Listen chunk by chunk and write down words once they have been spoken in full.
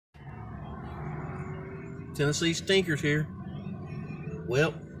Tennessee Stinkers here.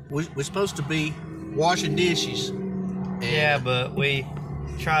 Well, we're supposed to be washing dishes. And yeah, but we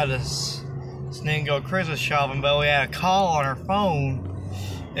tried to sneak and go Christmas shopping, but we had a call on our phone,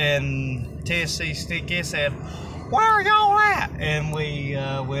 and Tennessee Stinkers said, "Where are y'all at?" And we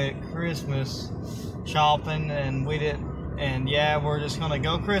went Christmas shopping, and we didn't. And yeah, we're just gonna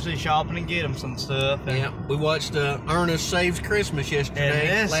go Christmas shopping and get them some stuff. And yeah, we watched Ernest Saves Christmas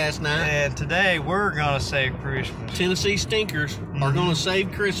yesterday, last night. And today we're gonna save Christmas. Tennessee Stinkers are gonna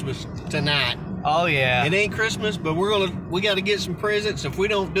save Christmas tonight. Oh yeah. It ain't Christmas, but we got to get some presents. If we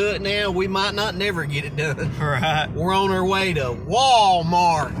don't do it now, we might not never get it done. Right. We're on our way to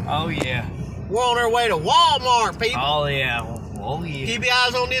Walmart. Oh yeah. We're on our way to Walmart, people. Oh yeah. Oh yeah. Keep your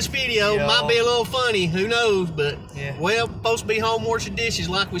eyes on this video. Yo. Might be a little funny. Who knows? But, yeah. Well, supposed to be home washing dishes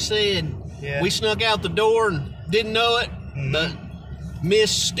like we said. Yeah. We snuck out the door and didn't know it. But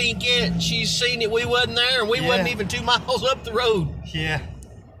Miss Stinkette, she's seen it. We wasn't there, and we wasn't even 2 miles up the road. Yeah.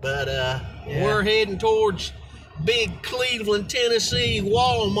 But we're heading towards big Cleveland, Tennessee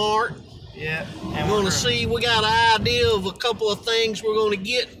Walmart. Yeah. And we're going to see, we got an idea of a couple of things we're going to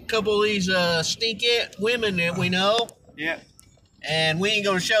get. A couple of these Stinkette women that we know. Yeah. And we ain't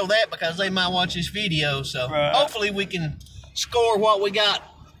going to show that because they might watch this video. So hopefully we can score what we got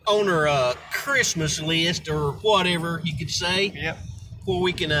on our Christmas list or whatever you could say. Yep. Where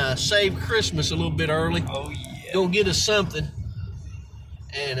we can save Christmas a little bit early. Oh, yeah. Gonna get us something.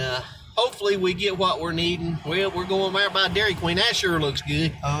 And hopefully we get what we're needing. Well, we're going there by Dairy Queen. That sure looks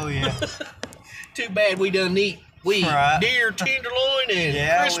good. Oh, yeah. Too bad we done eat deer tenderloin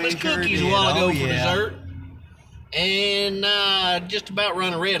and Christmas cookies a while ago for dessert. And just about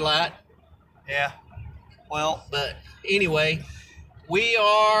run a red light. Yeah. Well, but anyway, we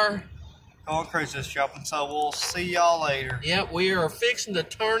are going Christmas shopping, so we'll see y'all later. Yep, we are fixing to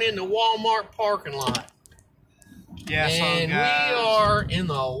turn in the Walmart parking lot. Yeah, and so guys, we are in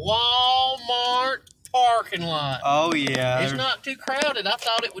the Walmart parking lot. Oh yeah. It's not too crowded. I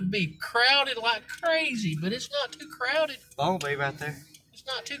thought it would be crowded like crazy, but it's not too crowded. Bumblebee right there. It's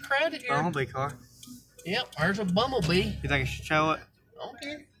not too crowded here. Bumblebee car. Yep, there's a bumblebee. You think I should show it?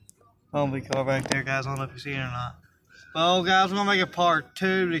 Okay. Bumblebee car back there, guys. I don't know if you see it or not. Well, guys, we're gonna make a part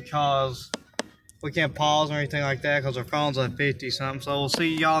 2 because we can't pause or anything like that because our phone's at 50 something. So we'll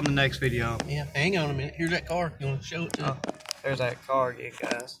see y'all in the next video. Yeah, hang on a minute. Here's that car. You want to show it to me? There's that car again,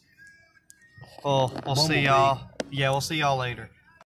 guys. We'll see y'all. Yeah, we'll see y'all later.